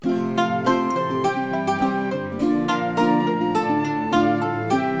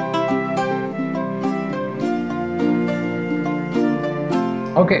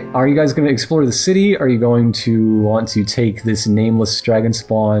Okay, are you guys going to explore the city? Are you going to want to take this nameless dragon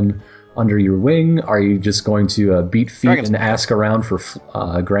spawn under your wing? Are you just going to beat feet and ask around for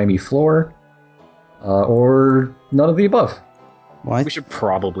Grammy Floor? Or none of the above? What? We should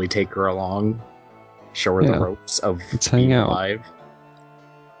probably take her along. Show her the ropes of being alive.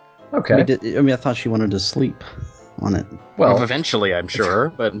 Okay. I thought she wanted to sleep on it. Well, eventually, I'm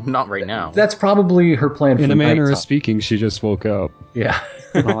sure, but not right now. That's probably her plan for In a manner nighttime. of speaking, she just woke up. Yeah.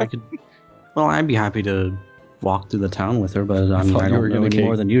 Well, I'd be happy to walk through the town with her, but I don't know any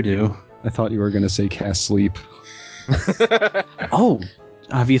more than you do. I thought you were going to say cast sleep. Oh,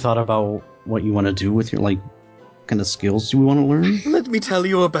 have you thought about what you want to do with your, kind of skills you want to learn? Let me tell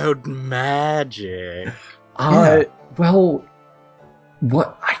you about magic. Well,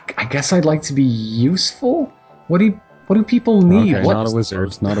 what? I guess I'd like to be useful? What do people need? Okay, not a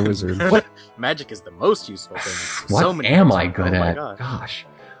wizard. Not a wizard. What? Magic is the most useful thing. What am I good at? Gosh.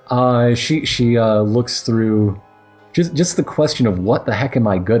 She looks through just the question of what the heck am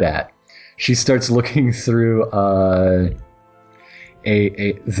I good at. She starts looking through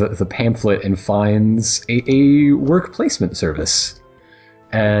the pamphlet and finds a work placement service,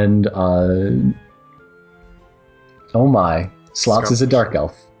 and oh my, Slops is a dark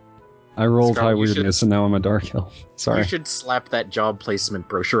elf. I rolled high weirdness and now I'm a dark elf. Sorry. You should slap that job placement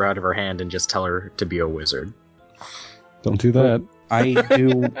brochure out of her hand and just tell her to be a wizard. Don't do that. I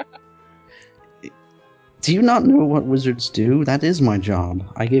do. Do you not know what wizards do? That is my job.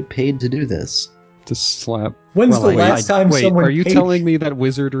 I get paid to do this. To slap. When's the last time someone are you paid? telling me that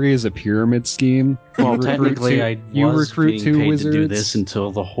wizardry is a pyramid scheme? Well, technically, I was recruit getting two paid wizards to do this until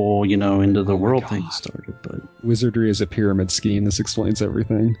the whole, end of the world thing started. But wizardry is a pyramid scheme. This explains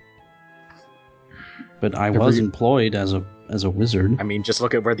everything. But I was employed as a wizard. I mean, just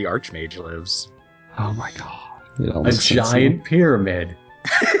look at where the Archmage lives. Oh my god! A giant pyramid.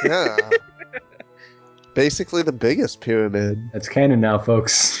 Yeah. Basically the biggest pyramid. That's canon now,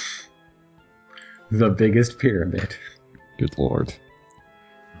 folks. The biggest pyramid. Good lord.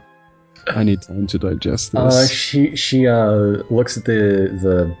 I need time to digest this. She looks at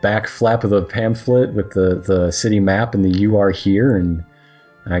the back flap of the pamphlet with the city map and the "You are here," and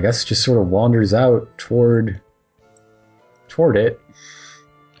I guess just sort of wanders out toward it.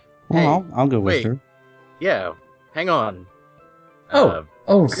 Well, I'll go with her. Yeah, hang on. Okay.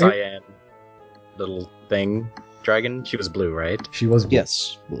 Cyan little thing, dragon. She was blue, right? She was blue.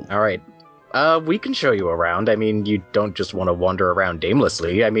 Yes. All right. We can show you around. I mean, you don't just want to wander around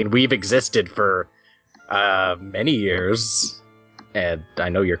aimlessly. I mean, we've existed for many years, and I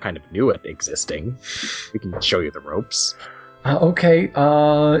know you're kind of new at existing. We can show you the ropes. Okay.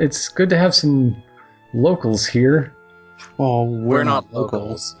 It's good to have some locals here. Well, we're not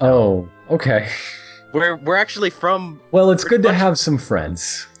locals. Oh, okay. We're actually from... Well, it's good to have some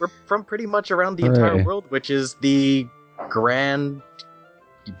friends. We're from pretty much around the entire world, which is the grand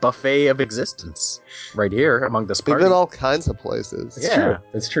buffet of existence. Right here, among this party. We've been all kinds of places.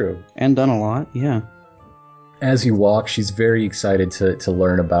 It's true. And done a lot, yeah. As you walk, she's very excited to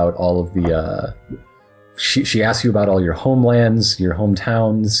learn about all of the... She asks you about all your homelands, your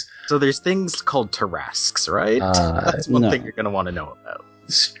hometowns. So there's things called Tarasques, right? That's one thing you're going to want to know about.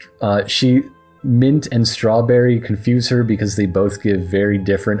 Mint and Strawberry confuse her because they both give very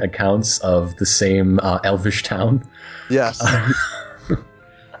different accounts of the same elvish town. Yes.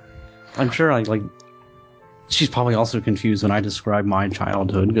 I'm sure she's probably also confused when I describe my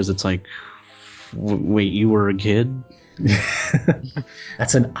childhood because it's like, wait, you were a kid?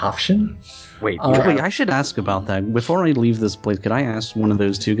 That's an option? Wait, I should ask about that. Before I leave this place, could I ask one of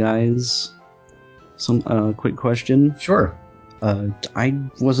those two guys some quick question? Sure. I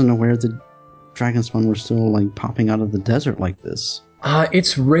wasn't aware that Dragonspawn were still popping out of the desert like this.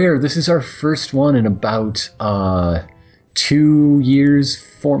 It's rare. This is our first one in about 2 years,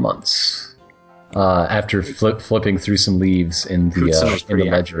 4 months. After flipping through some leaves in the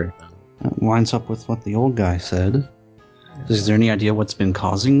ledger. Lines up with what the old guy said. Is there any idea what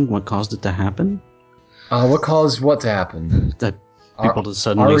caused it to happen? What caused what to happen? That people to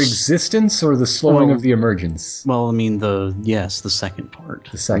suddenly... Our existence or the slowing of the emergence? Well, I mean, the second part.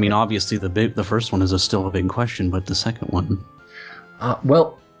 The second. I mean, obviously the first one is still a big question, but the second one...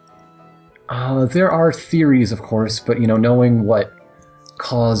 there are theories, of course, but, knowing what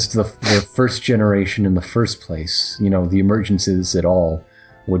caused the first generation in the first place, the emergences at all,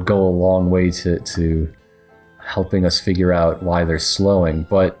 would go a long way to helping us figure out why they're slowing.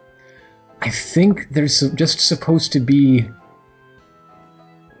 But I think there's just supposed to be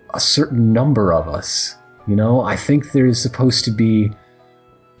a certain number of us. I think there's supposed to be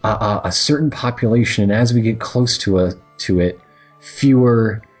a certain population, and as we get close to it,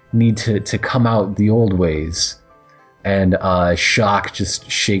 fewer need to come out the old ways. And Shock just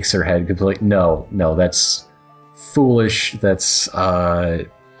shakes her head completely. No, that's foolish. That's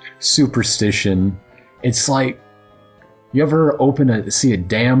superstition. It's like, you ever see a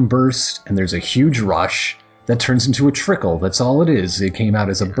dam burst and there's a huge rush that turns into a trickle. That's all it is. It came out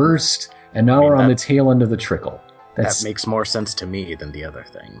as a burst, and now we're on the tail end of the trickle. That makes more sense to me than the other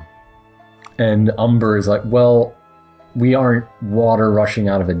thing. And Umber is like, well, we aren't water rushing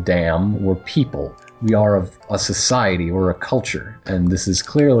out of a dam. We're people. We are of a society. We're a culture. And this is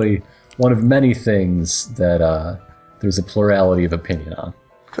clearly one of many things that there's a plurality of opinion on.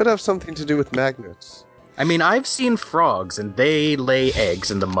 Could have something to do with magnets. I mean, I've seen frogs, and they lay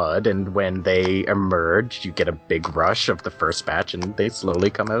eggs in the mud, and when they emerge, you get a big rush of the first batch, and they slowly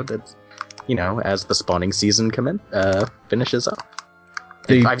come out as, as the spawning season finishes up.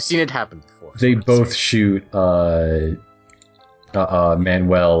 I've seen it happen before. They both shoot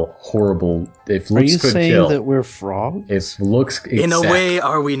Manuel horrible. If looks Are you could saying kill. that we're frogs? If looks In a way,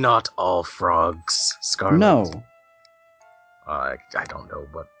 are we not all frogs, Scarlet? No. I don't know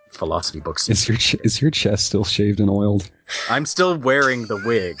what philosophy books. Is your chest still shaved and oiled? I'm still wearing the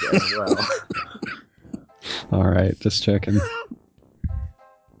wig as well. All right, just checking.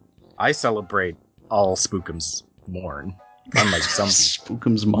 I celebrate all Spookums morn, unlike some people.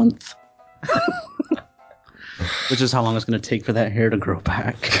 Spookums month. Which is how long it's going to take for that hair to grow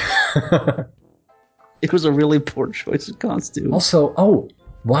back. It was a really poor choice of costume. Also,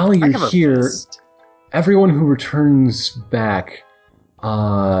 while you're here, everyone who returns back,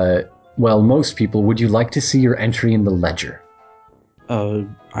 most people, would you like to see your entry in the ledger?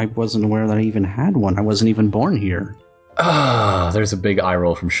 I wasn't aware that I even had one. I wasn't even born here. There's a big eye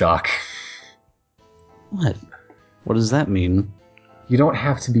roll from Shock. What? What does that mean? You don't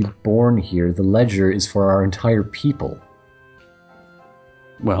have to be born here. The ledger is for our entire people.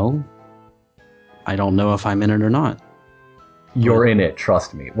 Well, I don't know if I'm in it or not. You're in it,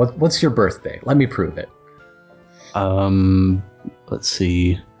 trust me. What's your birthday? Let me prove it. Let's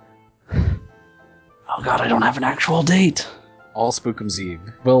see. Oh god, I don't have an actual date. All Spookums Eve.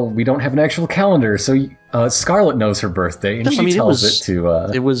 Well, we don't have an actual calendar, so Scarlet knows her birthday, and she tells it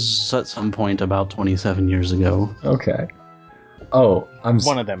to... It was at some point about 27 years ago. Okay. Oh,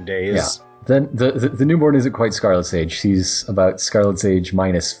 one of them days. Yeah. Then the newborn isn't quite Scarlet's age. She's about Scarlet's age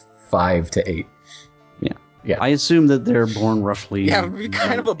minus 5 to 8. Yeah. I assume that they're born roughly. Yeah, it'd be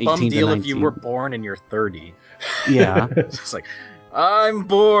kind of a bum deal if you were born and you're 30. Yeah. It's like, I'm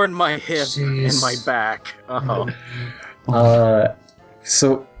born, my hip and my back.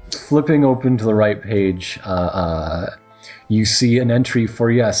 So flipping open to the right page, you see an entry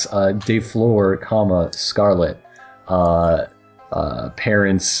for Dave Floor, Scarlet,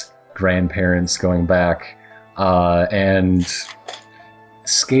 parents, grandparents going back, and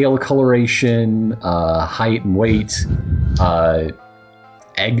scale coloration, height and weight,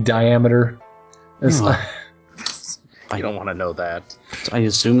 egg diameter. You don't want to know that. I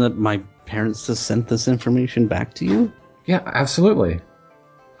assume that my parents just sent this information back to you? Yeah, absolutely.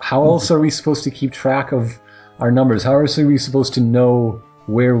 How else are we supposed to keep track of our numbers? How else are we supposed to know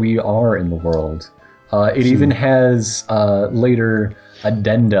where we are in the world? It even has later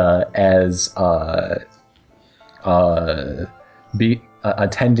addenda as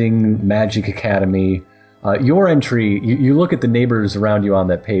attending Magic Academy. Your entry, you look at the neighbors around you on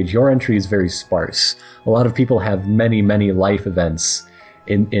that page, your entry is very sparse. A lot of people have many, many life events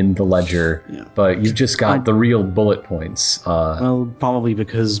in the ledger, but you've just got the real bullet points. Well, probably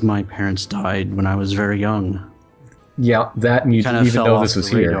because my parents died when I was very young. Yeah, that, and you didn't even know this was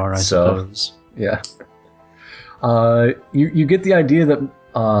here. Radar, I so, suppose. yeah. You get the idea that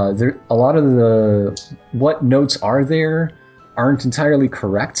a lot of what notes are there aren't entirely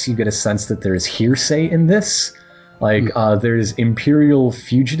correct. You get a sense that there's hearsay in this. Like, there's Imperial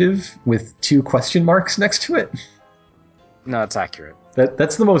Fugitive with 2 question marks next to it. No, it's accurate.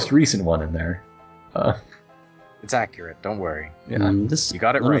 That's the most recent one in there. It's accurate, don't worry. Yeah. You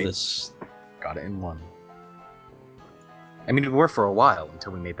got it right. Got it in one. I mean, we were for a while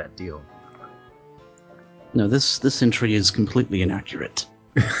until we made that deal. No, this entry is completely inaccurate.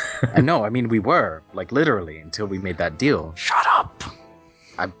 No, I mean, we were, like, literally, until we made that deal. Shut up!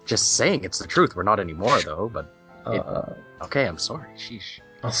 I'm just saying it's the truth. We're not anymore, though, but... okay, I'm sorry. Sheesh.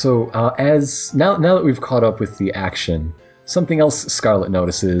 Also, now that we've caught up with the action, something else Scarlet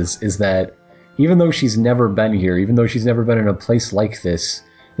notices is that even though she's never been here, even though she's never been in a place like this,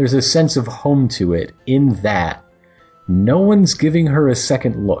 there's a sense of home to it in that no one's giving her a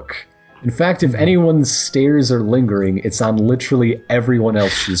second look. In fact, if anyone's stares are lingering, it's on literally everyone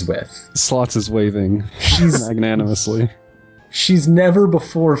else she's with. Slots is waving magnanimously. she's never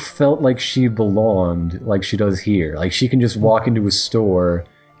before felt like she belonged like she does here. Like she can just walk into a store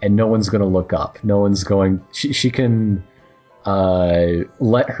and no one's gonna look up. No one's going. She can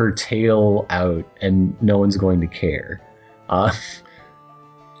let her tail out and no one's going to care.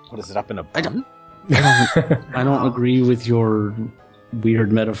 What is it up in a bun? I don't agree with your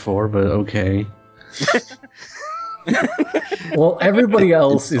weird metaphor, but okay. Well, everybody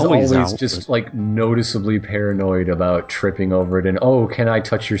else is always always out, just but- like noticeably paranoid about tripping over it and, oh, can I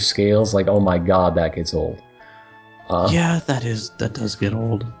touch your scales? Like, oh my god, that gets old. Yeah, that does get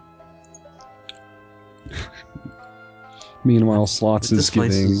old. Meanwhile, Slots This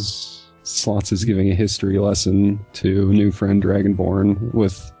place is giving a history lesson to new friend Dragonborn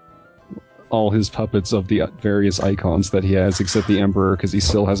with all his puppets of the various icons that he has, except the Emperor, because he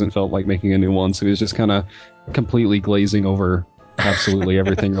still hasn't felt like making a new one. So he's just kind of completely glazing over absolutely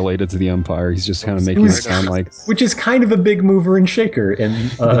everything related to the Empire. He's just kind of making it sound like Which is kind of a big mover and shaker in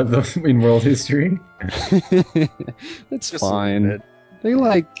in world history. it's Just a little fine. bit. They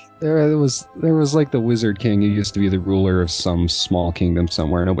like there was like the Wizard King who used to be the ruler of some small kingdom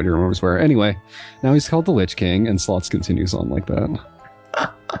somewhere. Nobody remembers where. Anyway, now he's called the Lich King, and Slots continues on like that.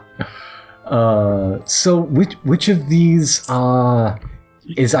 So which of these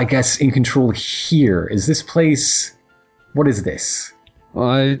is, I guess, in control here? Is this place? What is this?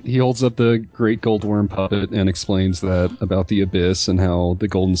 He holds up the Great Gold Worm puppet and explains that about the Abyss and how the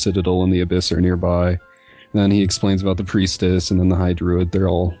Golden Citadel and the Abyss are nearby. Then he explains about the Priestess and then the High Druid. They're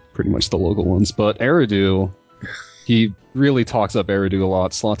all pretty much the local ones. But Eridu, he really talks up Eridu a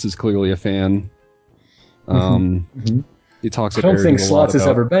lot. Slots is clearly a fan. Mhm. He talks I up don't Eridu think a lot Slots has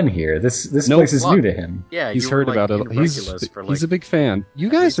about- ever been here. This No, place is Slot- new to him. Yeah, He's you heard were, about like, it. in Regulus for, He's like, a big fan. You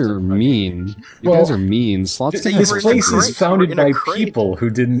guys least are a mean. You Well, guys are mean. Slots can you have This were in a place crate. is You founded were in a by crate. people who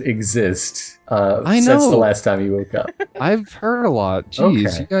didn't exist I since the know. last time you woke up. I've heard a lot. Jeez,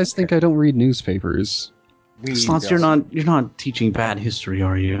 Okay, you guys think I don't read newspapers? Slots, you're not teaching bad history,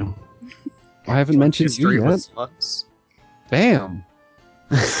 are you? I haven't mentioned history you with yet. sluts. Bam.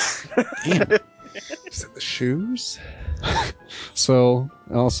 Damn. Is it the shoes? So,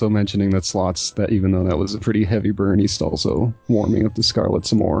 also mentioning that Slots, that even though that was a pretty heavy burn, he's also warming up the Scarlet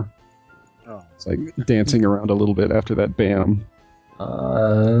some more. Oh. It's like dancing around a little bit after that bam.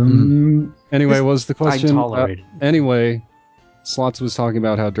 Anyway, was the I question? tolerate it. Anyway, Slots was talking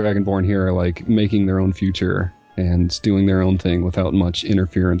about how Dragonborn here are like making their own future and doing their own thing without much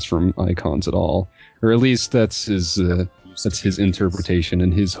interference from icons at all, or at least that's his interpretation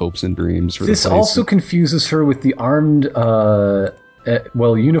and his hopes and dreams for This the place. also confuses her with the armed,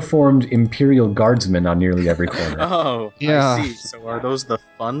 uniformed Imperial Guardsmen on nearly every corner. Oh, Yeah. I see. So are those the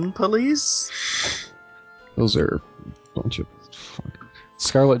fun police? Those are a bunch of. Fuck.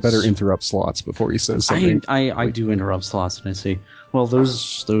 Scarlet better interrupt Slots before he says something. I do interrupt Slots and I say, well,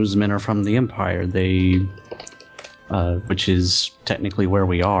 those men are from the Empire. They, which is technically where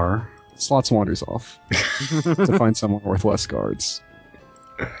we are. Slots wanders off to find someone worth less guards.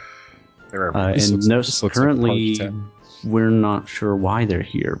 There are This And looks like a currently, party town. we're not sure why they're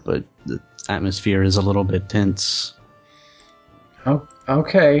here, but the atmosphere is a little bit tense. Oh,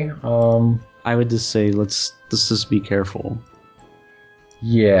 okay. I would just say let's just be careful,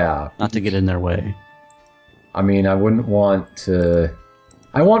 Yeah. not to get in their way. I mean, I wouldn't want to.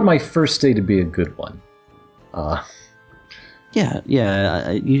 I want my first day to be a good one. Yeah,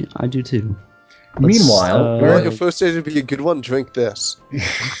 I do too. Meanwhile, You where- want your first day to be a good one? Drink this.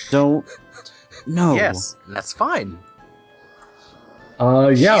 Don't. No. Yes, that's fine.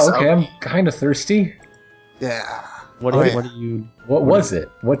 yeah, Jeez, okay, I'm kind of thirsty. Yeah. What, Oh, do- yeah. what do you? What was it?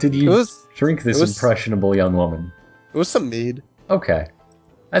 What did It you was drink, this it was- impressionable young woman? it was some mead. Okay,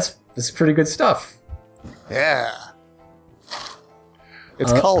 that's pretty good stuff. Yeah.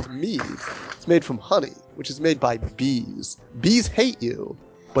 It's called mead. It's made from honey, which is made by bees. Bees hate you,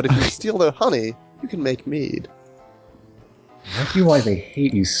 but if you steal their honey, you can make mead. Might be why they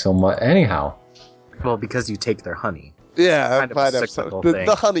hate you so much. Anyhow, Well, because you take their honey. Yeah, Kind of might a have cyclical so. thing.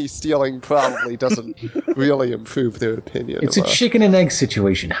 The honey stealing probably doesn't really improve their opinion. it's a of us. chicken and egg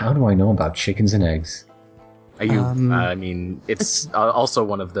situation. How do I know about chickens and eggs? Are you? Um, I mean, it's also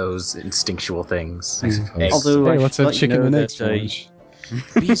one of those instinctual things. I suppose. Eggs. Although Hey, I let's should have let you chicken know and that, eggs for lunch.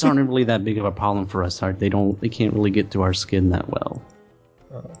 bees aren't really that big of a problem for us. They can't really get to our skin that well.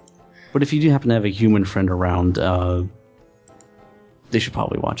 But if you do happen to have a human friend around, they should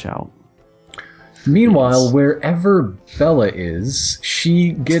probably watch out. Meanwhile, Yes. wherever Bella is,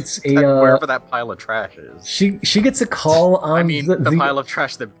 she gets a Wherever that pile of trash is. she gets a call on I mean, the pile of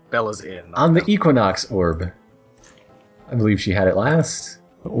trash that Bella's in. on the Equinox orb. I believe she had it last.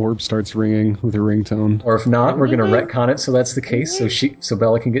 The orb starts ringing with a ringtone. Or if not, we're going to retcon it so that's the case, so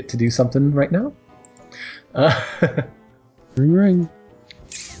Bella can get to do something right now. Ring, ring.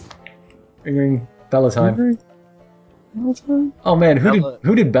 Ring, ring. Bella time. Ring, ring. Time. Oh man, Bella-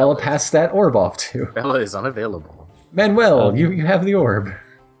 who did Bella pass that orb off to? Bella is unavailable. Manuel, you have the orb.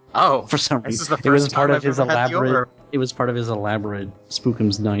 Oh, For some this is reason, the first time I've ever had the orb. It was part of his elaborate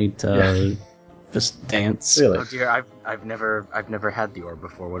Spookums Night this dance. Really? Oh dear, I've never had the orb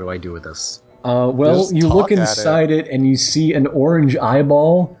before. What do I do with this? Well, Just you talk look at inside it and you see an orange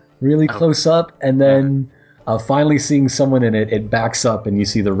eyeball really close up, and then finally seeing someone in it, it backs up and you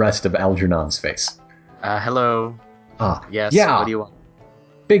see the rest of Algernon's face. Hello. Yes. Yeah. What do you want?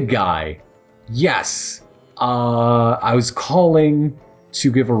 Big guy. Yes. I was calling to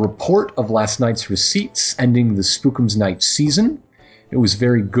give a report of last night's receipts ending the Spookums Night season. It was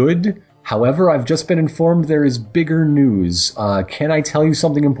very good. However, I've just been informed there is bigger news. Can I tell you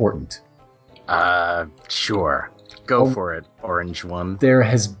something important? Sure. Go for it, orange one. There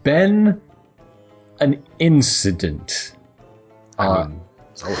has been an incident. I mean,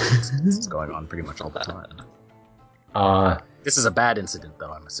 this is going on pretty much all the time. This is a bad incident,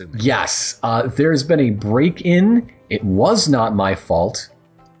 though, I'm assuming. Yes, there's been a break-in. It was not my fault.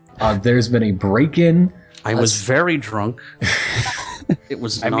 There's been a break-in. I was very drunk. It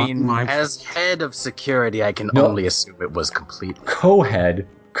was not my as head of security, I can No. only assume it was complete. Co-head,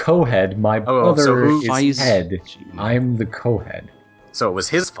 my Oh, brother so who- is head. I'm the co-head. So it was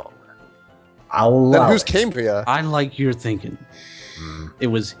his fault. I'll Then allow who's it. Cambria? I like your thinking. It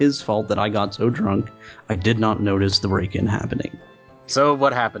was his fault that I got so drunk, I did not notice the break-in happening. So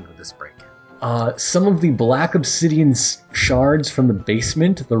what happened with this break? Some of the black obsidian shards from the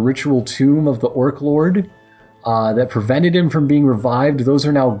basement, the ritual tomb of the Orc Lord, that prevented him from being revived, those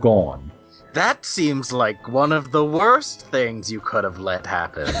are now gone. That seems like one of the worst things you could have let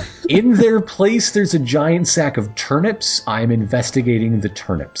happen. In their place, there's a giant sack of turnips. I'm investigating the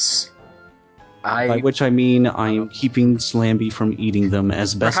turnips. By which I mean I'm keeping Slamby from eating them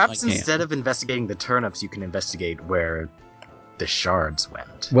as best Perhaps I can. instead of investigating the turnips, you can investigate where the shards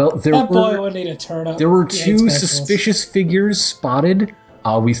went. Well, That boy would need a turnip. there were He hates two vegetables. suspicious figures spotted.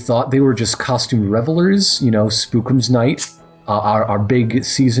 We thought they were just costumed revelers, Spookums Night, our big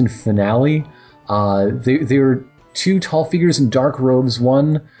season finale. They were two tall figures in dark robes.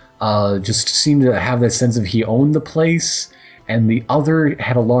 One just seemed to have that sense of he owned the place, and the other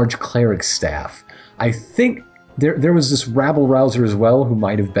had a large cleric staff. I think there was this rabble-rouser as well who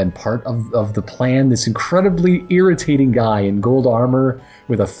might have been part of the plan, this incredibly irritating guy in gold armor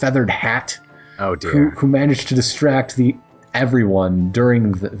with a feathered hat Oh dear. who managed to distract everyone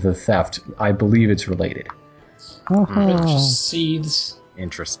during the theft. I believe it's related. With just seeds.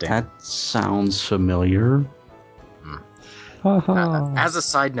 Interesting. That sounds familiar. As a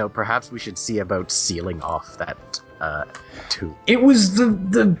side note, perhaps we should see about sealing off that tube. It was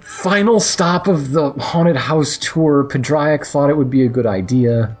the final stop of the haunted house tour. Pedriac thought it would be a good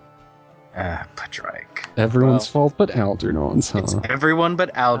idea. Padraig. Everyone's fault but Algernon's, It's huh? everyone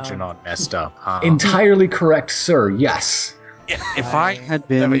but Algernon messed up, huh? Entirely correct, sir. Yes. If I had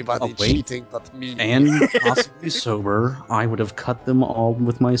been Everybody awake cheating but me. and possibly sober, I would have cut them all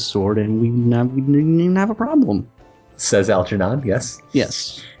with my sword and we didn't even have a problem. Says Algernon. Yes.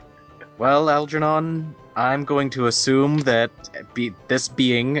 Yes. Well, Algernon, I'm going to assume that this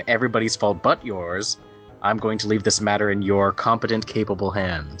being everybody's fault but yours, I'm going to leave this matter in your competent, capable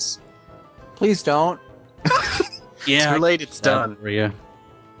hands. Please don't. Yeah. Too late, it's done. Yeah.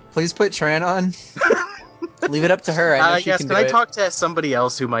 Please put Tran on. Leave it up to her. I know she Yes, can can do I it. talk to somebody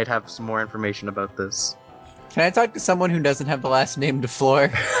else who might have some more information about this? Can I talk to someone who doesn't have the last name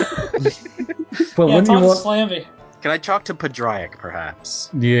DeFleur? Well, Yeah, when you talk to want. Slamby. Can I talk to Padraic, perhaps?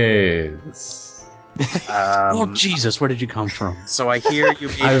 Yes. Oh Jesus! Where did you come from? So I hear you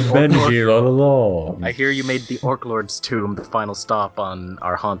made I've the been Orc Lord- here all along. I hear you made the Orc Lord's tomb the final stop on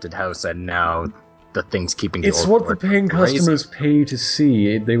our haunted house, and now the thing's keeping the It's Orc what the Lord paying crazy. customers pay to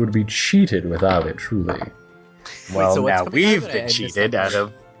see. They would be cheated without it, truly. Well, so what's now coming out of we've it? I been missed cheated that out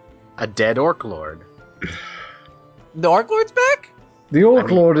of a dead Orc Lord. The Orc Lord's back? The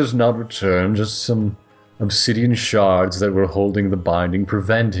Orc Lord has not returned, just some obsidian shards that were holding the binding,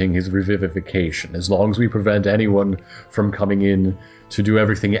 preventing his revivification. As long as we prevent anyone from coming in to do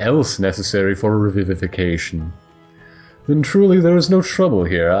everything else necessary for revivification, then truly there is no trouble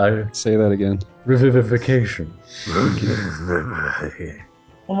here. Say that again. Revivification.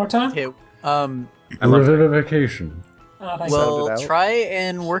 One more time? Okay. Revivification. Oh, thanks. Well, Sound it out. try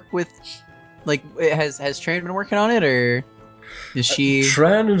and work with. Like, has Tran been working on it, or is she?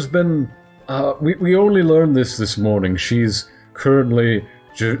 Tran has been. We only learned this morning. She's currently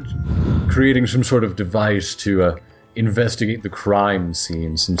creating some sort of device to investigate the crime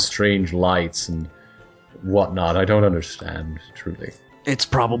scene, some strange lights and whatnot. I don't understand, truly. It's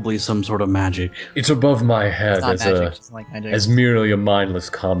probably some sort of magic. It's above my head It's not as magic. It doesn't like magic. as merely a mindless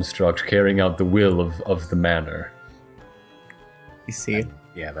construct carrying out the will of the manor. You see.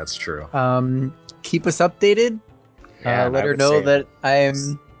 Yeah, that's true. Keep us updated. Yeah, Let I her would know say-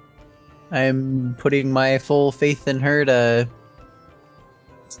 that I'm putting my full faith in her to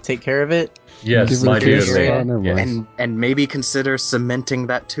take care of it. Yes, Give her my a dear kiss. lady. Oh, never mind. And maybe consider cementing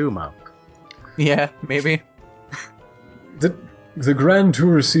that tomb up. Yeah, maybe. The Grand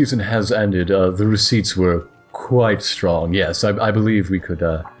Tour season has ended. The receipts were quite strong. Yes, I believe we could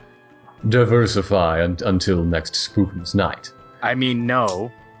diversify until next Spookums night. I mean,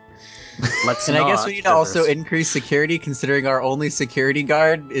 no. Let's And not. I guess we need to also diverse- increase security, considering our only security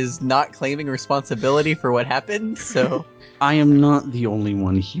guard is not claiming responsibility for what happened. So, I am not the only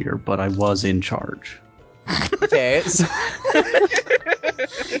one here, but I was in charge. okay. So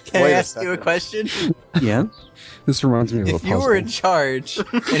can I Wait a ask you a second. question? Yes? This reminds me of a If puzzle. you were in charge and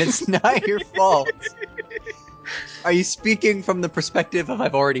it's not your fault, are you speaking from the perspective of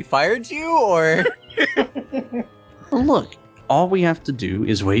I've already fired you, or Well, look, all we have to do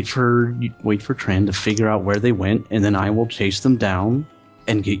is wait for Tran to figure out where they went, and then I will chase them down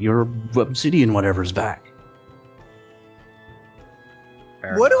and get your obsidian whatever's back.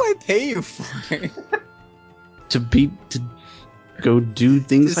 Fair what do enough. I pay you for? To go do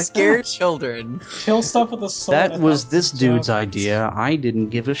things To like scare that. children. Kill stuff with a sword. That I was thought this a dude's joke. idea. I didn't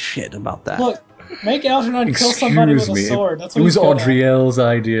give a shit about that. Look, make Algernon kill somebody with a Excuse me. sword. That's It what was he's good at. Audrielle's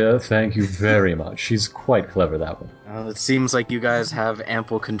idea. Thank you very much. She's quite clever, that one. Well, it seems like you guys have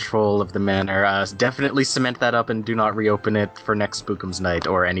ample control of the manor. Definitely cement that up and do not reopen it for next Spookums night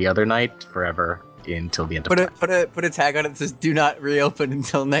or any other night forever until the end of time. Put a tag on it that says "Do not reopen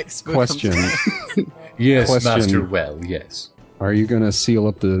until next Spookums." Question. Yes, Question. Master Well, yes. Are you going to seal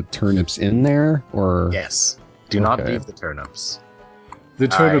up the turnips in there? Or Yes. Do not Okay. leave the turnips. The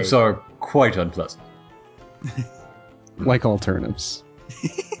turnips are quite unpleasant. like all turnips?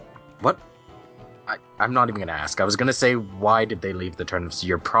 What? I'm not even going to ask. I was going to say, why did they leave the turnips?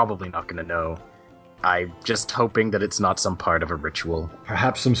 You're probably not going to know. I'm just hoping that it's not some part of a ritual.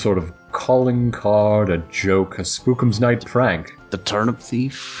 Perhaps some sort of calling card, a joke, a Spookums night prank. The turnip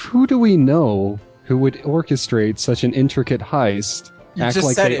thief. Who do we know who would orchestrate such an intricate heist, You act just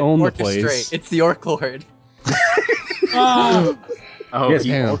like said they it. own the Orchestrate. place? It's the Orc Lord. Ah, Oh, Yes,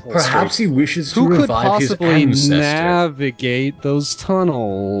 he perhaps he wishes to Who could revive his possibly ancestor. navigate those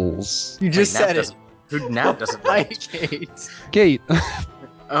tunnels? You just said it. Who Nav doesn't I like? hate. Gate.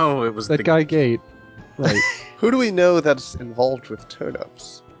 Oh, it was that the guy Gate. Right. Who do we know that's involved with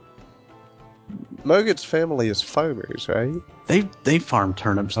turnips? Mogut's family is farmers, right? They farm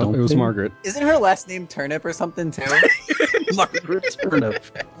turnips, Oh, don't it was they? Margaret. Isn't her last name Turnip or something too? Margaret Turnip,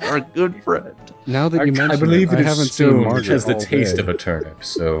 our good friend. Now that you mention I believe it, it I haven't is seen stone, Margaret which has the all taste day. of a turnip,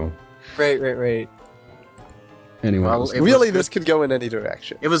 so... right. Anyway, Well, it it Really, was this could go in any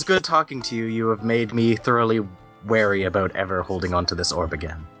direction. It was good talking to you. You have made me thoroughly wary about ever holding onto this orb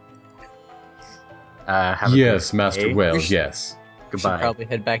again. Have a Yes, good Master day. Well, We should- yes. We should Goodbye. probably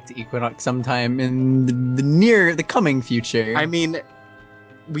head back to Equinox sometime in the coming future. I mean,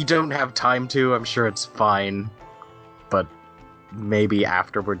 we don't have time to. I'm sure it's fine, but maybe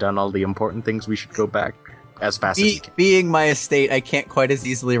after we're done all the important things, we should go back as fast as we can. Being my estate, I can't quite as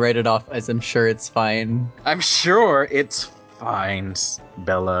easily write it off as I'm sure it's fine. I'm sure it's fine,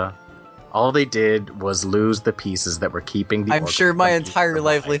 Bella. All they did was lose the pieces that were keeping the. I'm orc sure my from being entire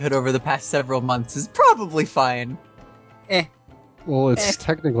revived. livelihood over the past several months is probably fine. well, it's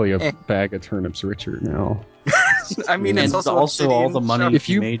technically a bag of turnips richer now. I mean, And it's also all the obsidian money shop. If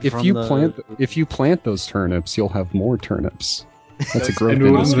you made if from you the- plant those turnips, you'll have more turnips. That's a growth And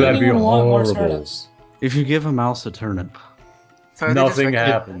Why wouldn't would industry. that be anyone want more horrible? turnips? If you give a mouse a turnip, So are they just Nothing regular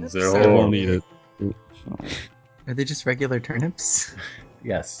happens. They're turnips, They or- horrible. won't eat it. Are they just regular turnips?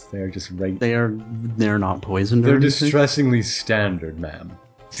 Yes, they're just right. they're not poisoned. or They're anything. distressingly standard, ma'am.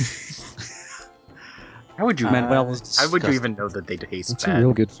 How would you? Manuel was How would you disgusting. even know that they taste That's a bad?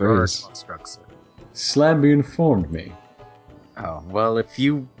 real good Your phrase. constructs. Slamby informed me. Oh well, if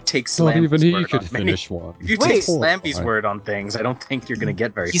you take Not even Slamby's he word could on many- finish one. If you Wait. take Slamby's Horrifying. word on things, I don't think you're gonna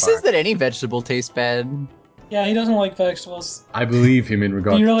get very He far. says that any vegetable tastes bad. Yeah, he doesn't like vegetables. I believe him in Do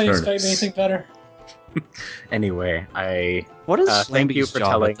regard you to really turnips. expect anything better? Anyway, What is thank you Slamby's for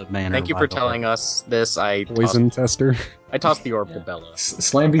job telling. at the manor, Thank you by for the way? telling us this. Poison tester. I tossed the orb to Yeah. Bella.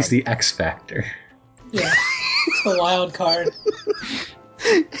 Slamby's the X Factor. Yeah. It's the wild card.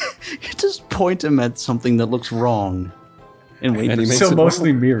 You just point him at something that looks wrong. And wait And for he makes So it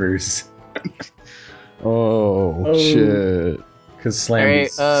mostly mirrors. Oh, shit. Because All right.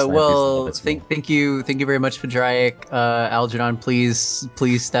 Slampy's Well, a bit thank you very much, Padraic. Algernon, please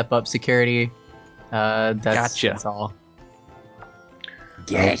step up security. Gotcha. That's all.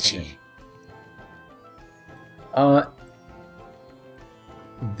 Gotcha.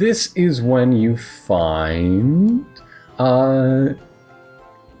 This is when you find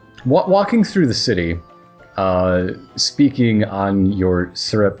walking through the city, speaking on your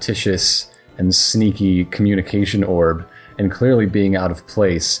surreptitious and sneaky communication orb, and clearly being out of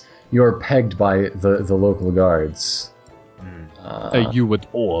place. You're pegged by the local guards. You with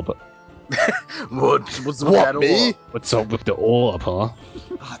orb. What's with What, that me? orb? What's up with the orb, huh?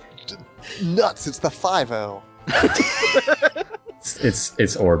 Nuts, it's the 5-0.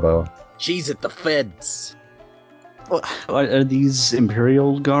 It's Orbo. Jeez, at the feds. Are these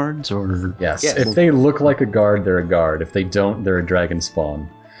Imperial guards or? Yes. Yes. If they look like a guard, they're a guard. If they don't, they're a dragon spawn.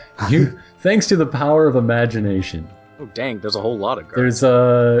 Thanks to the power of imagination. Oh, dang, there's a whole lot of guards.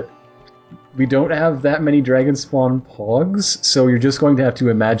 We don't have that many dragon spawn pogs, so you're just going to have to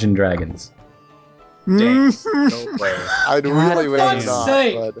imagine dragons. Dang, no way. I'd really rather fuck's not,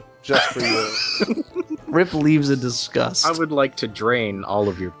 sake. but just for you. Rip leaves a disgust. I would like to drain all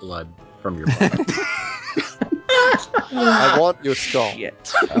of your blood from your body. I want your skull. Shit.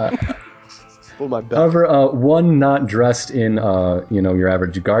 For my belt. However, one not dressed in your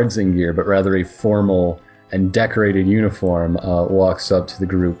average guardsman gear, but rather a formal and decorated uniform, walks up to the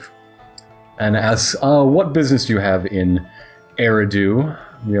group and asks, "What business do you have in Eridu?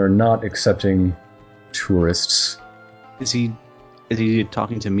 We are not accepting tourists." Is he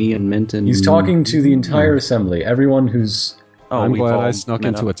talking to me and Mint and? He's talking to the entire assembly, everyone who's. Oh, I'm we've glad all I snuck met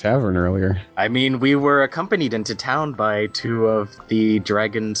into up. a tavern earlier. I mean, we were accompanied into town by 2 of the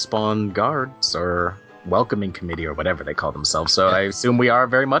dragon spawn guards, or welcoming committee, or whatever they call themselves. So I assume we are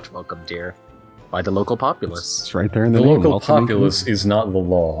very much welcomed here by the local populace. It's right there in the, The name. local welcoming populace is not the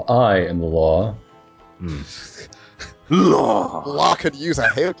law. I am the law. Law could use a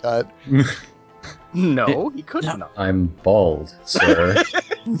haircut. No, he could not. I'm bald, sir.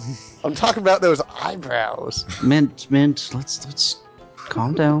 I'm talking about those eyebrows. Mint. Let's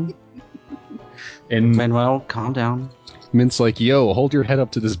calm down. In Manuel, calm down. Mint's like, yo, hold your head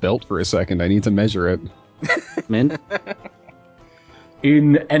up to this belt for a second. I need to measure it. Mint.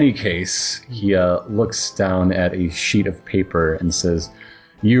 In any case, he looks down at a sheet of paper and says,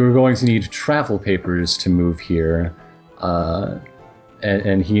 "You are going to need travel papers to move here."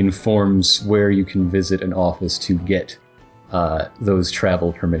 And he informs where you can visit an office to get those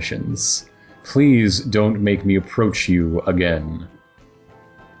travel permissions. Please don't make me approach you again.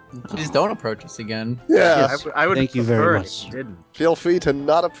 Please don't approach us again. Yeah, I would Thank you very prefer it much. if you didn't. feel free to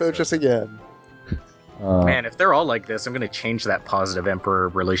not approach us again. Man, if they're all like this, I'm gonna change that positive emperor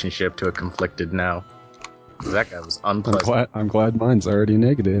relationship to a conflicted now. 'Cause that guy was unpleasant. I'm glad mine's already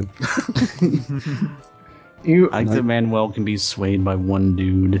negative. You, I think that Manuel can be swayed by one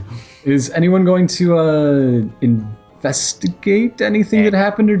dude. is anyone going to investigate anything that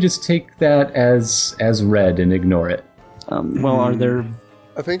happened, or just take that as read and ignore it? Well, are there?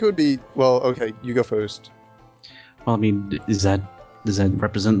 I think it would be, well, okay, you go first. Well, I mean, does that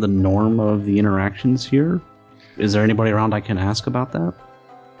represent the norm of the interactions here? Is there anybody around I can ask about that?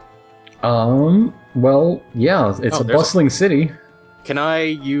 Well, yeah, it's Oh, a there's a- bustling city. Can I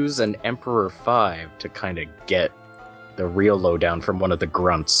use an Emperor 5 to kind of get the real lowdown from one of the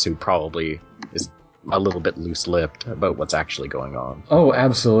grunts who probably is a little bit loose-lipped about what's actually going on? Oh,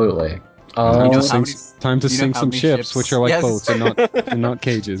 absolutely. You know Time how to many- sink, time to you know sink how some many ships, ships- which are like Yes. boats and not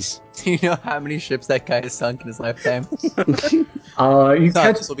cages. Do you know how many ships that guy has sunk in his lifetime? You Thought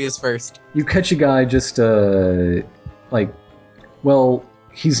catch this will be his first. you catch a guy just well,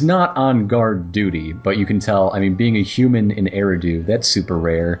 he's not on guard duty, but you can tell. I mean, being a human in Eridu, that's super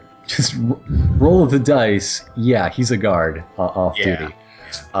rare. Just roll of the dice. Yeah, he's a guard off Yeah. duty,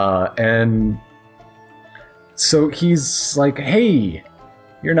 and so he's like, "Hey,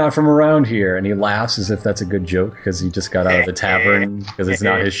 you're not from around here," and he laughs as if that's a good joke because he just got out of the tavern because it's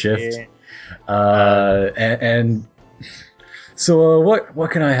not his shift. And so, what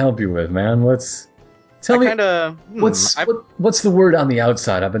can I help you with, man? Tell me. What's the word on the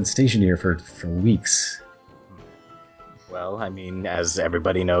outside? I've been stationed here for weeks. Well, I mean, as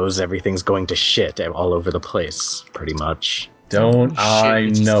everybody knows, everything's going to shit all over the place, pretty much. Don't I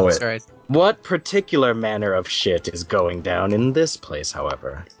Shit, know Jesus it? Christ. What particular manner of shit is going down in this place,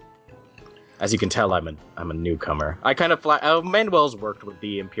 however? As you can tell, I'm a newcomer. I kind of Manuel's worked with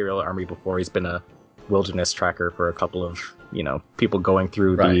the Imperial Army before. He's been a wilderness tracker for a couple of people going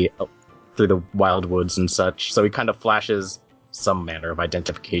through Right. through the wild woods and such. So he kind of flashes some manner of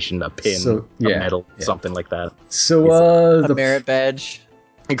identification, a pin, So, yeah, a medal, yeah. something like that. So, A merit badge.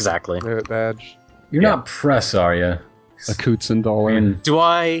 Exactly. Merit badge. you're yeah. not press, are you? A Kutsun dollar. Do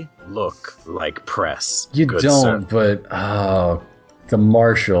I look like press? You good don't, sir? but the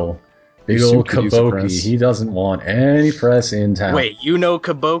marshal, big You old could use a Kabuki, press. he doesn't want any press in town. Wait, you know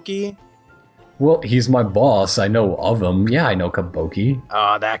Kabuki? Well, he's my boss. I know of him. Yeah, I know Kabuki.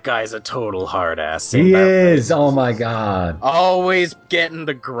 Oh, that guy's a total hard ass. He is. Oh my god. Always getting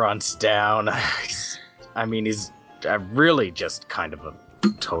the grunts down. I mean, he's really just kind of a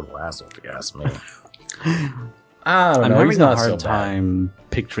total asshole, if you ask me. I don't I'm know. having He's a not so hard bad. time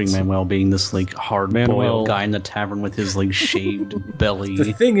picturing Manuel being this like hard Manuel- boiled guy in the tavern with his like shaved belly.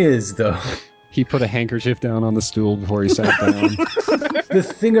 The thing is, though, He put a handkerchief down on the stool before he sat down. the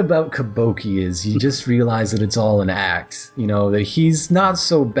thing about Kabuki is you just realize that it's all an act. You know, that he's not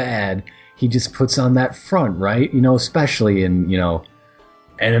so bad. He just puts on that front, right? You know, especially in,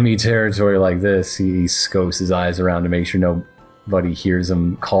 enemy territory like this. He scopes his eyes around to make sure nobody hears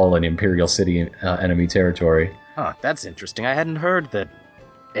him call an Imperial City enemy territory. Huh, that's interesting. I hadn't heard that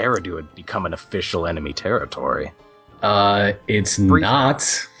Eridu had become an official enemy territory. It's Brief-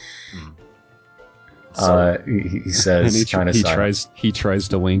 not. So, He says, And kind of he tries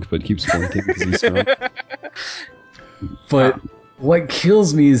to wink, but keeps blinking because he's drunk. But what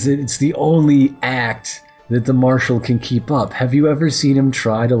kills me is that it's the only act that the marshal can keep up. Have you ever seen him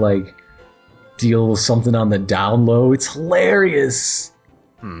try to, like, deal with something on the down low? It's hilarious.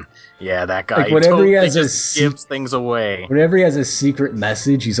 yeah, that guy Like, whenever he totally has a just gives things away. Whenever he has a secret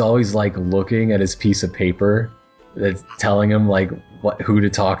message, he's always, like, looking at his piece of paper that's telling him, like, who to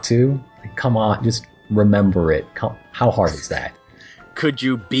talk to. Like, come on, just remember it. How hard is that? Could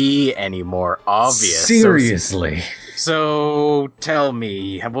you be any more obvious? Seriously. So tell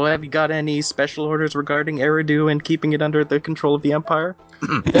me, have you got any special orders regarding Eridu and keeping it under the control of the Empire?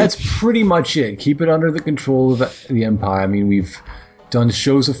 That's pretty much it. Keep it under the control of the Empire. I mean, we've done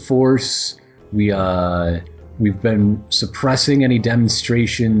shows of force. We've been suppressing any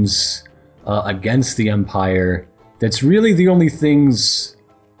demonstrations against the Empire. That's really the only things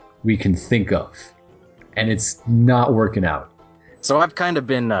we can think of, and it's not working out. So I've kind of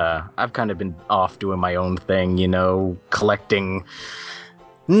been off doing my own thing, collecting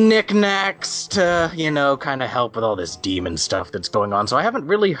knickknacks to, kind of help with all this demon stuff that's going on. So I haven't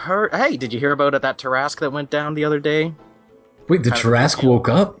really heard. Hey, did you hear about that Tarask that went down the other day? Wait, the Kind of a Tarask deal. woke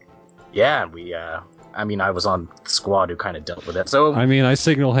up? Yeah, I was on the squad who kind of dealt with it. So I mean, I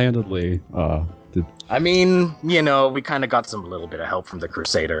single-handedly did. we kind of got some little bit of help from the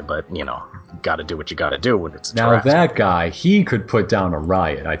Crusader, but got to do what you got to do when it's a Now Tarask. that guy, he could put down a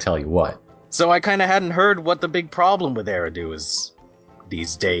riot, I tell you what. So I kind of hadn't heard what the big problem with Eridu is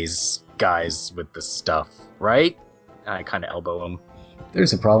these days, guys, with this stuff, right? And I kind of elbow him.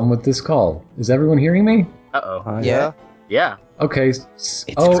 There's a problem with this call. Is everyone hearing me? Uh-oh. Yeah. Yeah, Okay. just-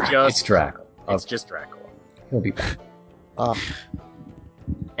 It's Draco. it's just Dracula. He'll be back.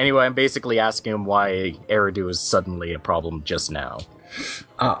 Anyway, I'm basically asking him why Eridu is suddenly a problem just now.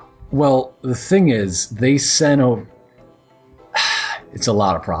 Well, the thing is, they sent over... It's a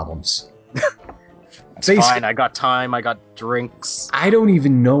lot of problems. It's fine, I got time, I got drinks. I don't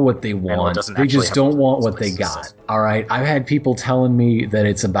even know what they it want. doesn't They actually just have don't to want do what they this got. place. All right. I've had people telling me that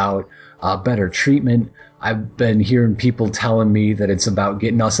it's about better treatment. I've been hearing people telling me that it's about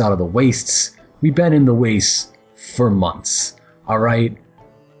getting us out of the wastes. We've been in the wastes for months. All right.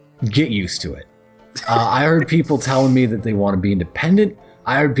 Get used to it. I heard people telling me that they want to be independent.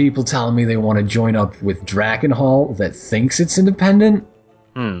 I heard people telling me they want to join up with Drakenhall that thinks it's independent.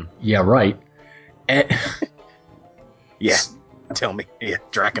 Yeah, right. And Yeah, tell me. Yeah,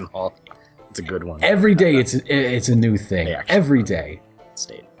 Drakenhall. It's a good one. every day it's a new thing. They actually Every are. day.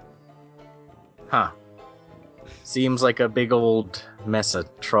 State. Huh. Seems like a big old mess of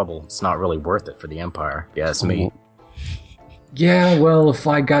trouble. It's not really worth it for the Empire, if you ask me. Yeah, well, if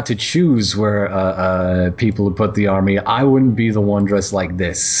I got to choose where people would put the army, I wouldn't be the one dressed like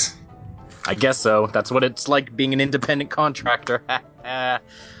this. I guess so. That's what it's like being an independent contractor.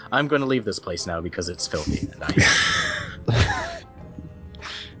 I'm going to leave this place now because it's filthy. And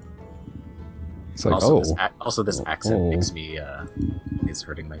It's like, also, this accent Oh. makes me is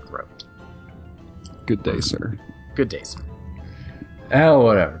hurting my throat. good day, sir. Good days. Oh,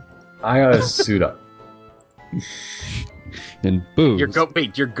 whatever. I gotta suit up. And booze.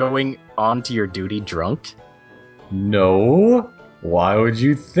 You're going on to your duty drunk? No? Why would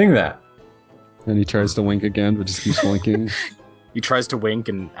you think that? And he tries to wink again, but just keeps blinking. He tries to wink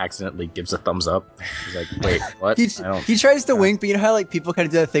and accidentally gives a thumbs up. He's like, wait, what? He tries to wink, but you know how like people kind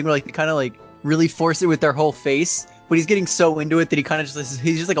of do that thing where like they kind of like really force it with their whole face, but he's getting so into it that he kind of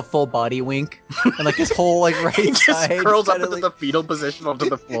he's just like a full body wink, and like his whole like right He just side curls up kinda, into like, the fetal position onto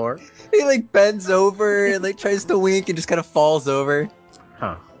the floor. he like bends over and like tries to wink and just kind of falls over.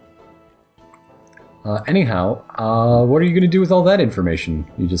 Huh. Anyhow, what are you going to do with all that information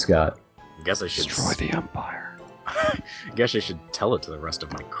you just got? I guess I should Destroy the Empire. I guess I should tell it to the rest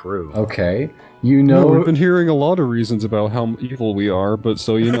of my crew. Okay, you No, know. we've been hearing a lot of reasons about how evil we are, but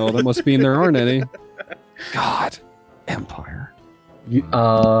so you know, that must mean there aren't any. God, Empire.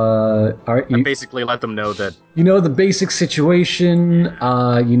 Alright, I basically let them know that you know the basic situation.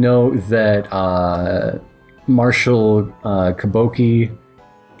 You know that Marshal Kabuki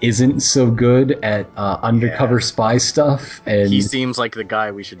isn't so good at undercover spy stuff, and he seems like the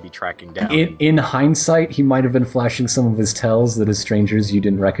guy we should be tracking down. in hindsight, he might have been flashing some of his tells that as strangers you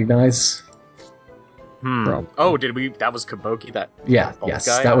didn't recognize. Probably. Oh, did we? That was Kabuki. That Yeah, bald yes,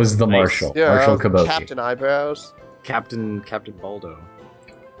 guy? that was the Nice. Marshal, Yeah, Marshal Kabuki. Captain Eyebrows. Captain Baldo.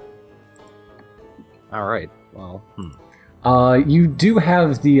 All right. Well. You do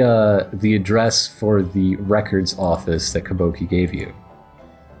have the address for the records office that Kabuki gave you.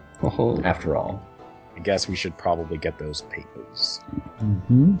 Oh, After all, I guess we should probably get those papers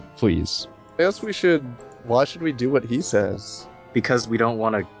please. I guess we should. Why should we do what he says? because we don't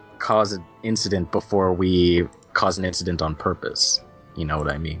want to cause an incident before we cause an incident on purpose. You know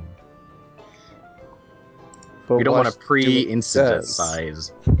what I mean? But We don't why want to should we do what he pre-incident says?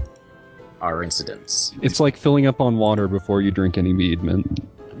 size our incidents. It's like filling up on water before you drink any mead, man.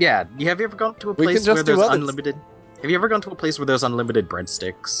 Yeah, have you ever gone to a We can place just where do there's others. unlimited? Have you ever gone to a place where there's unlimited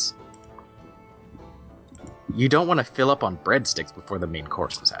breadsticks? You don't want to fill up on breadsticks before the main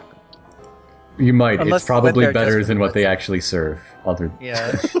course has happened. you might. Unless It's probably they went there better just than for what they actually serve.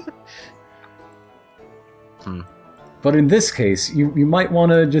 Yeah. But in this case, you might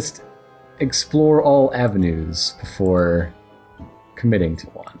want to just explore all avenues before committing to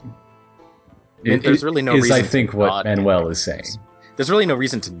one. There's really no is reason I think to what not get Manuel is papers. saying. There's really no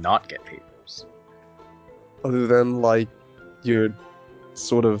reason to not get papers. Other than like you're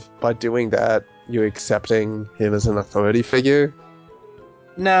sort of by doing that, you're accepting him as an authority figure.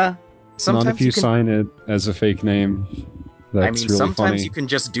 Nah. Sometimes Not if you can, sign it as a fake name. That's I mean, really sometimes funny. you can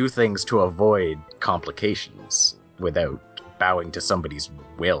just do things to avoid complications without bowing to somebody's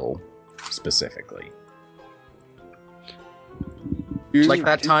will, specifically. Like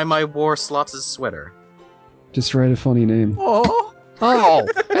that time I wore Slots' sweater. Just write a funny name. Oh, Oh,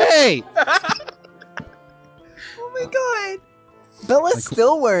 hey! oh my god. Bella's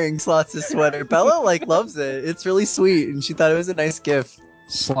still wearing Slots' sweater. Bella like loves it. It's really sweet, and she thought it was a nice gift.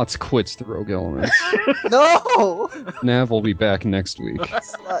 Slots quits the Rogue Elements. No, Nav will be back next week.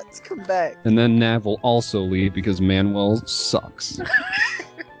 Slots, come back. And then Nav will also leave because Manuel sucks.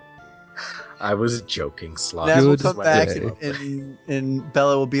 I was joking, Slots. Nav will Good come back, day. and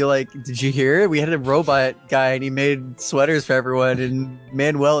Bella will be like, "Did you hear? We had a robot guy, and he made sweaters for everyone, and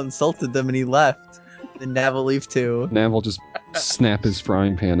Manuel insulted them, and he left." And Nav will leave too. Nav will just snap his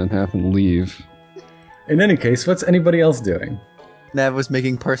frying pan in half and leave. In any case, what's anybody else doing? Nav was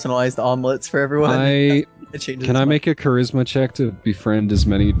making personalized omelets for everyone. It changes Can his I mind. make a charisma check to befriend as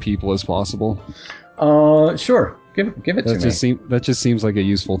many people as possible? Sure. Give it to me. That just seems like a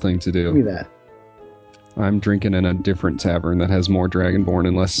useful thing to Give me do. that. I'm drinking in a different tavern that has more Dragonborn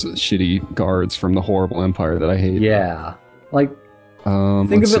and less shitty guards from the horrible empire that I hate. Yeah. Like, think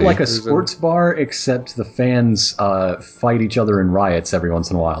of let's it see. like a sports bar, except the fans fight each other in riots every once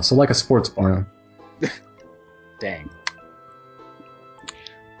in a while. So like a sports bar. Dang.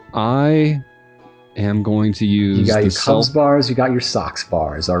 I am going to use You got the your Cubs bars, you got your Sox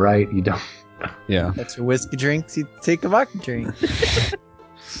bars, all right? You don't. Yeah. That's your whiskey drinks. You take a vodka drink.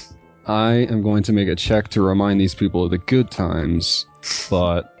 I am going to make a check to remind these people of the good times,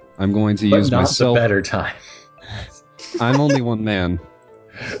 but I'm going to But use not myself. the better time. I'm only one man.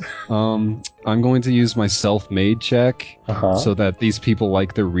 I'm going to use my self-made check Uh-huh. so that these people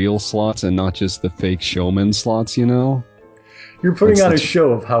like the real slots and not just the fake showman slots, you know? You're putting That's on a the-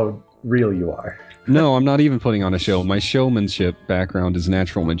 show of how real you are. No, I'm not even putting on a show. My showmanship background is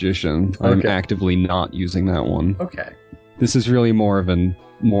natural magician. I'm Okay. actively not using that one. Okay. This is really more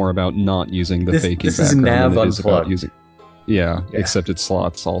about not using the This- faking this is background Nav than it is about Unplugged. using. Yeah, Yeah. except it's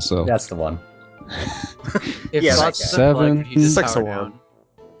slots also. That's the one. If Yeah, Slots that is guy. unplugged, he just Sex power alarm. down.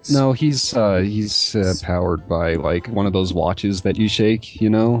 No, he's powered by like one of those watches that you shake. You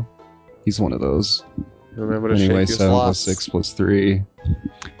know, he's one of those. Remember to Anyway, shake your 7 plus slots. 6 plus 3.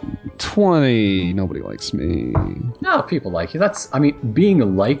 20. Nobody likes me. No, people like you. I mean,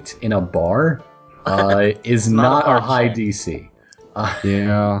 being liked in a bar is not not a a hard high check. DC.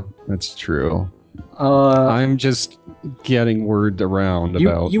 Yeah, that's true. I'm just getting word around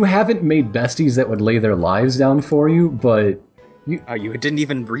about. You haven't made besties that would lay their lives down for you, but You didn't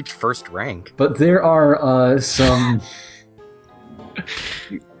even reach first rank. there are some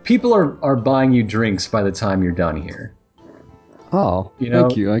people are buying you drinks by the time you're done here. Oh, You know-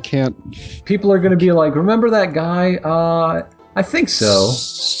 thank you. I can't. People are going to be like, "Remember that guy? I think so.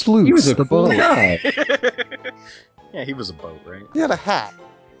 Sleuths, He was a the cool boat. guy." Yeah, he was a boat, right? He had a hat.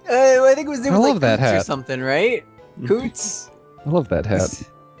 I think it was there I was love like that Coots or hat. something, right? Coots. I love that hat.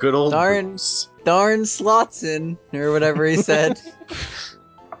 Good old Darn. Boots. Darn Slotson, or whatever he said.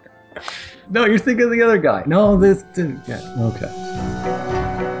 No, you're thinking of the other guy. No, this. Yeah, okay.